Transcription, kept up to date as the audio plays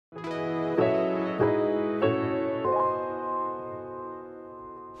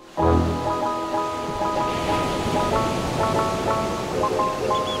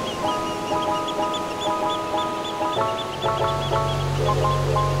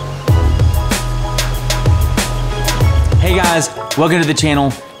Hey guys, welcome to the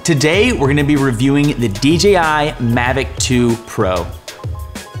channel. Today we're gonna be reviewing the DJI Mavic 2 Pro.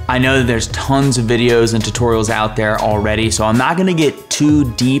 I know that there's tons of videos and tutorials out there already, so I'm not gonna get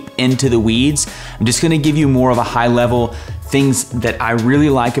too deep into the weeds. I'm just gonna give you more of a high level things that I really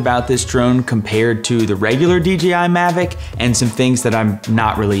like about this drone compared to the regular DJI Mavic, and some things that I'm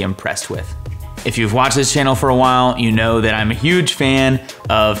not really impressed with. If you've watched this channel for a while, you know that I'm a huge fan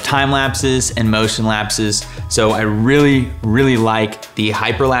of time lapses and motion lapses. So I really like the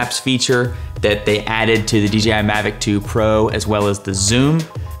hyperlapse feature that they added to the DJI Mavic 2 Pro, as well as the zoom.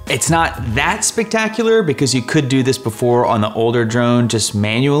 It's not that spectacular because you could do this before on the older drone just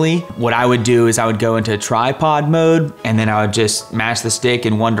manually. What I would do is I would go into tripod mode, and then I would just mash the stick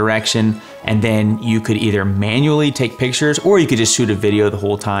in one direction, and then you could either manually take pictures or you could just shoot a video the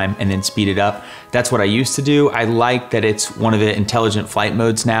whole time and then speed it up. That's what I used to do. I like that it's one of the intelligent flight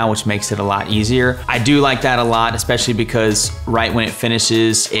modes now, which makes it a lot easier. I do like that a lot, especially because right when it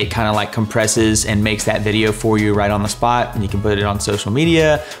finishes, it kind of like compresses and makes that video for you right on the spot, and you can put it on social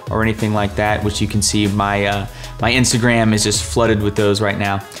media or anything like that, which you can see my Instagram is just flooded with those right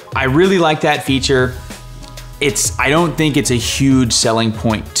now. I really like that feature. I don't think it's a huge selling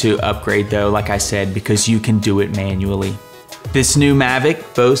point to upgrade though, like I said, because you can do it manually. This new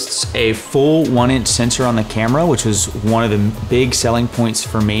Mavic boasts a full 1-inch sensor on the camera, which was one of the big selling points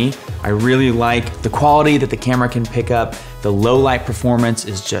for me. I really like the quality that the camera can pick up. The low light performance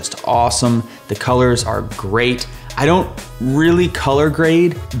is just awesome. The colors are great. I don't really color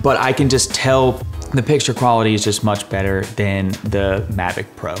grade, but I can just tell the picture quality is just much better than the Mavic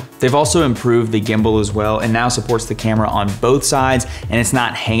Pro. They've also improved the gimbal as well, and now supports the camera on both sides, and it's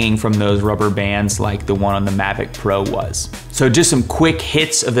not hanging from those rubber bands like the one on the Mavic Pro was. So just some quick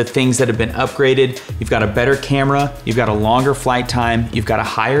hits of the things that have been upgraded. You've got a better camera, you've got a longer flight time, you've got a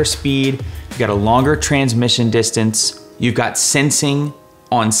higher speed, you've got a longer transmission distance, you've got sensing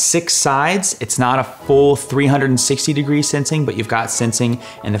on 6 sides. It's not a full 360-degree sensing, but you've got sensing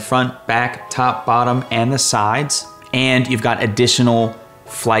in the front, back, top, bottom, and the sides. And you've got additional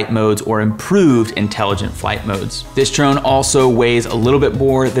flight modes or improved intelligent flight modes. This drone also weighs a little bit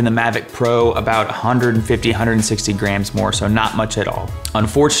more than the Mavic Pro, about 150, 160 grams more, so not much at all.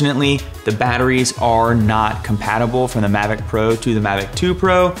 Unfortunately, the batteries are not compatible from the Mavic Pro to the Mavic 2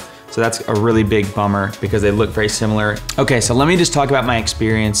 Pro. So that's a really big bummer because they look very similar. Okay, so let me just talk about my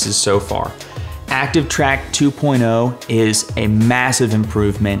experiences so far. Active Track 2.0 is a massive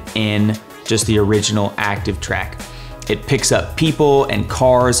improvement in just the original Active Track. It picks up people and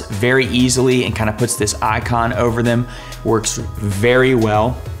cars very easily and kind of puts this icon over them. Works very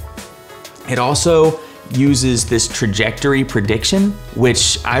well. It also uses this trajectory prediction,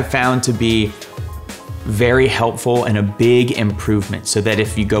 which I've found to be very helpful and a big improvement, so that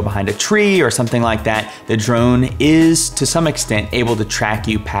if you go behind a tree or something like that, the drone is to some extent able to track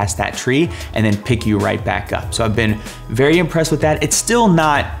you past that tree and then pick you right back up. So I've been very impressed with that. It's still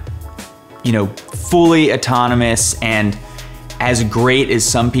not, you know, fully autonomous and as great as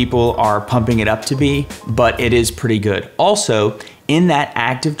some people are pumping it up to be, but it is pretty good. Also, in that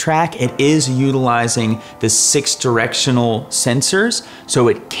Active Track, it is utilizing the 6 directional sensors, so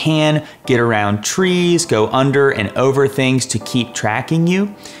it can get around trees, go under and over things to keep tracking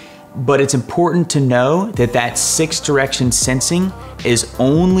you. But it's important to know that that 6 direction sensing is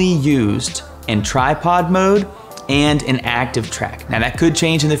only used in tripod mode and in Active Track. Now that could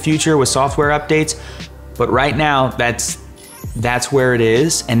change in the future with software updates, but right now that's where it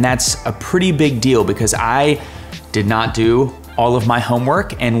is, and that's a pretty big deal because I did not do all of my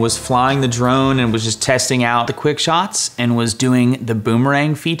homework and was flying the drone and was just testing out the quick shots and was doing the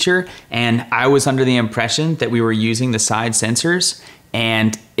boomerang feature, and I was under the impression that we were using the side sensors,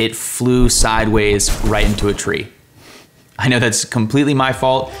 and it flew sideways right into a tree. I know that's completely my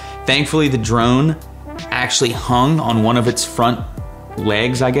fault. Thankfully, the drone actually hung on one of its front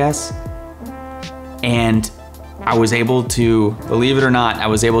legs, I guess, and I was able to, believe it or not, I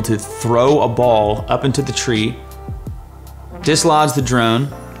was able to throw a ball up into the tree, dislodged the drone,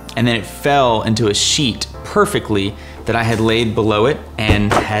 and then it fell into a sheet perfectly that I had laid below it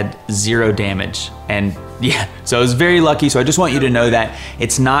and had 0 damage. And yeah, so I was very lucky. So I just want you to know that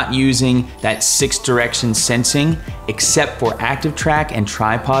it's not using that 6 direction sensing except for Active Track and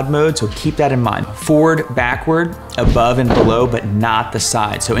tripod mode. So keep that in mind. Forward, backward, above and below, but not the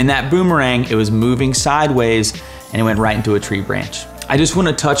side. So in that boomerang, it was moving sideways and it went right into a tree branch. I just want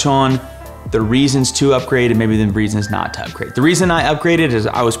to touch on the reasons to upgrade and maybe the reasons not to upgrade. The reason I upgraded is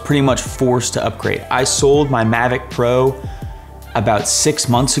I was pretty much forced to upgrade. I sold my Mavic Pro about 6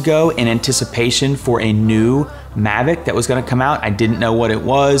 months ago in anticipation for a new Mavic that was gonna come out. I didn't know what it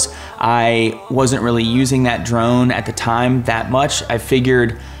was. I wasn't really using that drone at the time that much. I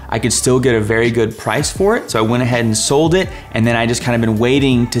figured I could still get a very good price for it. So I went ahead and sold it, and then I just kind of been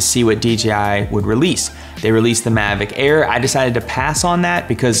waiting to see what DJI would release. They released the Mavic Air. I decided to pass on that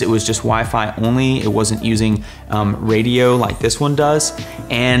because it was just Wi-Fi only. It wasn't using radio like this one does.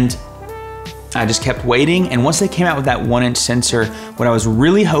 And I just kept waiting, and once they came out with that 1-inch sensor, what I was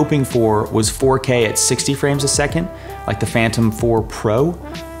really hoping for was 4K at 60 frames a second, like the Phantom 4 Pro,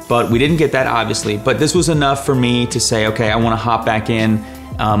 but we didn't get that obviously. But this was enough for me to say, okay, I wanna hop back in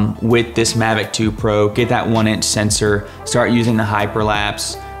with this Mavic 2 Pro, get that 1-inch sensor, start using the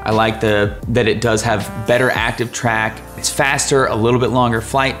hyperlapse. I like that it does have better active track. It's faster, a little bit longer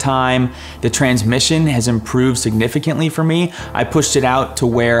flight time. The transmission has improved significantly for me. I pushed it out to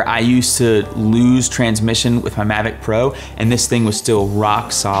where I used to lose transmission with my Mavic Pro, and this thing was still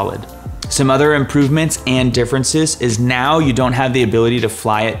rock solid. Some other improvements and differences is now you don't have the ability to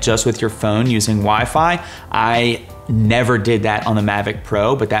fly it just with your phone using Wi-Fi. I never did that on the Mavic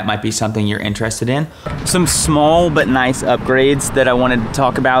Pro, but that might be something you're interested in. Some small but nice upgrades that I wanted to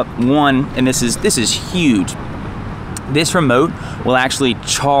talk about. One, and this is huge. This remote will actually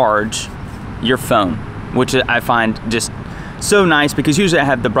charge your phone, which I find just so nice because usually I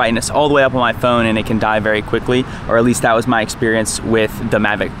have the brightness all the way up on my phone and it can die very quickly, or at least that was my experience with the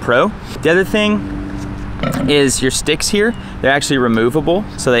Mavic Pro. The other thing is your sticks here, they're actually removable.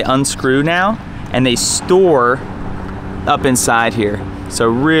 So they unscrew now and they store up inside here. So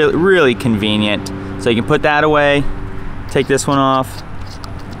really convenient. So you can put that away, take this one off,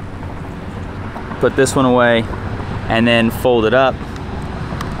 put this one away, and then fold it up.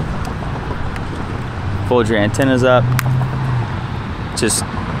 Fold your antennas up. Just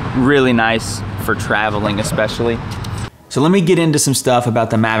really nice for traveling especially. So let me get into some stuff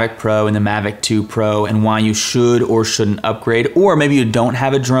about the Mavic Pro and the Mavic 2 Pro and why you should or shouldn't upgrade, or maybe you don't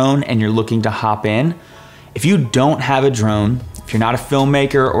have a drone and you're looking to hop in. If you don't have a drone, if you're not a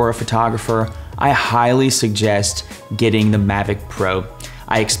filmmaker or a photographer, I highly suggest getting the Mavic Pro.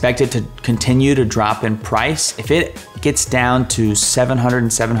 I expect it to continue to drop in price. If it gets down to 700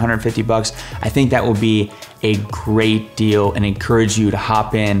 and 750 bucks, I think that will be a great deal and encourage you to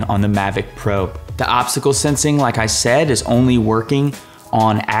hop in on the Mavic Pro. The obstacle sensing, like I said, is only working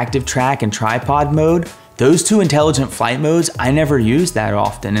on active track and tripod mode. Those two intelligent flight modes, I never use that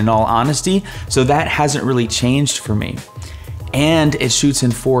often in all honesty, so that hasn't really changed for me. And it shoots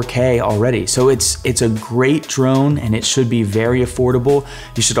in 4K already. So it's a great drone and it should be very affordable.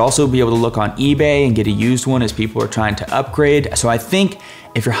 You should also be able to look on eBay and get a used one as people are trying to upgrade. So I think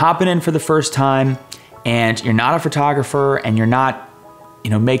if you're hopping in for the first time and you're not a photographer and you're not,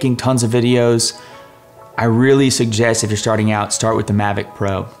 making tons of videos, I really suggest if you're starting out, start with the Mavic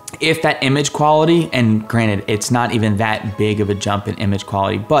Pro. If that image quality, and granted, it's not even that big of a jump in image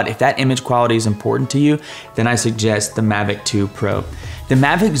quality, but if that image quality is important to you, then I suggest the Mavic 2 Pro. The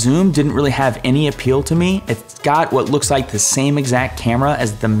Mavic Zoom didn't really have any appeal to me. It's got what looks like the same exact camera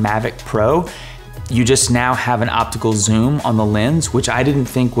as the Mavic Pro. You just now have an optical zoom on the lens, which I didn't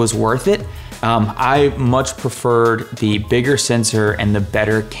think was worth it. I much preferred the bigger sensor and the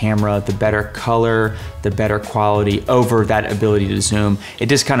better camera, the better color, the better quality over that ability to zoom. It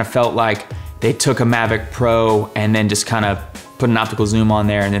just kind of felt like they took a Mavic Pro and then just kind of put an optical zoom on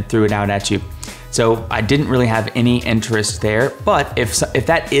there and then threw it out at you. So I didn't really have any interest there, but if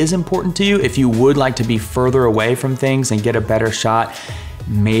that is important to you, if you would like to be further away from things and get a better shot,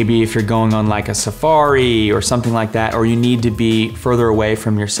 maybe if you're going on like a safari or something like that, or you need to be further away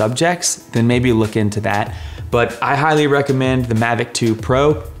from your subjects, then maybe look into that. But I highly recommend the Mavic 2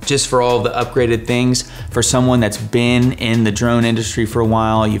 Pro just for all the upgraded things. For someone that's been in the drone industry for a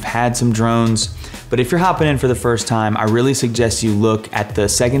while, you've had some drones, but if you're hopping in for the first time, I really suggest you look at the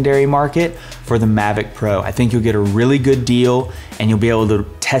secondary market for the Mavic Pro. I think you'll get a really good deal and you'll be able to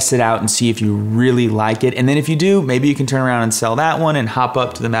test it out and see if you really like it. And then if you do, maybe you can turn around and sell that one and hop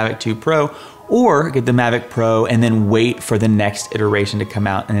up to the Mavic 2 Pro, or get the Mavic Pro and then wait for the next iteration to come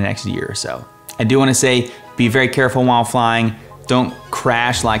out in the next year or so. I do want to say, be very careful while flying. Don't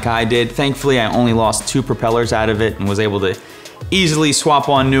crash like I did. Thankfully, I only lost 2 propellers out of it and was able to easily swap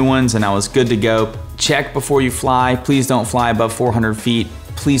on new ones and I was good to go. Check before you fly. Please don't fly above 400 feet.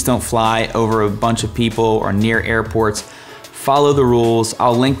 Please don't fly over a bunch of people or near airports. Follow the rules.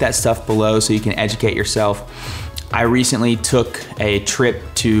 I'll link that stuff below so you can educate yourself. I recently took a trip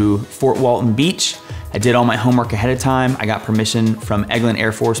to Fort Walton Beach. I did all my homework ahead of time. I got permission from Eglin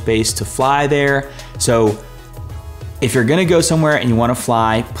Air Force Base to fly there. So If you're gonna go somewhere and you wanna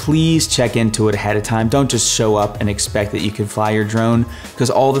fly, please check into it ahead of time. Don't just show up and expect that you can fly your drone,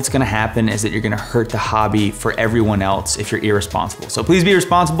 because all that's gonna happen is that you're gonna hurt the hobby for everyone else if you're irresponsible. So please be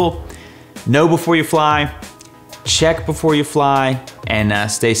responsible, know before you fly, check before you fly,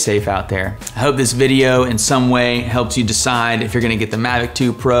 and stay safe out there. I hope this video in some way helps you decide if you're gonna get the Mavic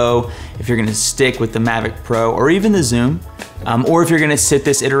 2 Pro, if you're gonna stick with the Mavic Pro, or even the Zoom. Or if you're gonna sit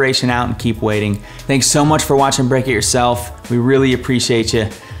this iteration out and keep waiting. Thanks so much for watching Break It Yourself. We really appreciate you.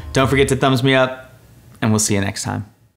 Don't forget to thumbs me up, and we'll see you next time.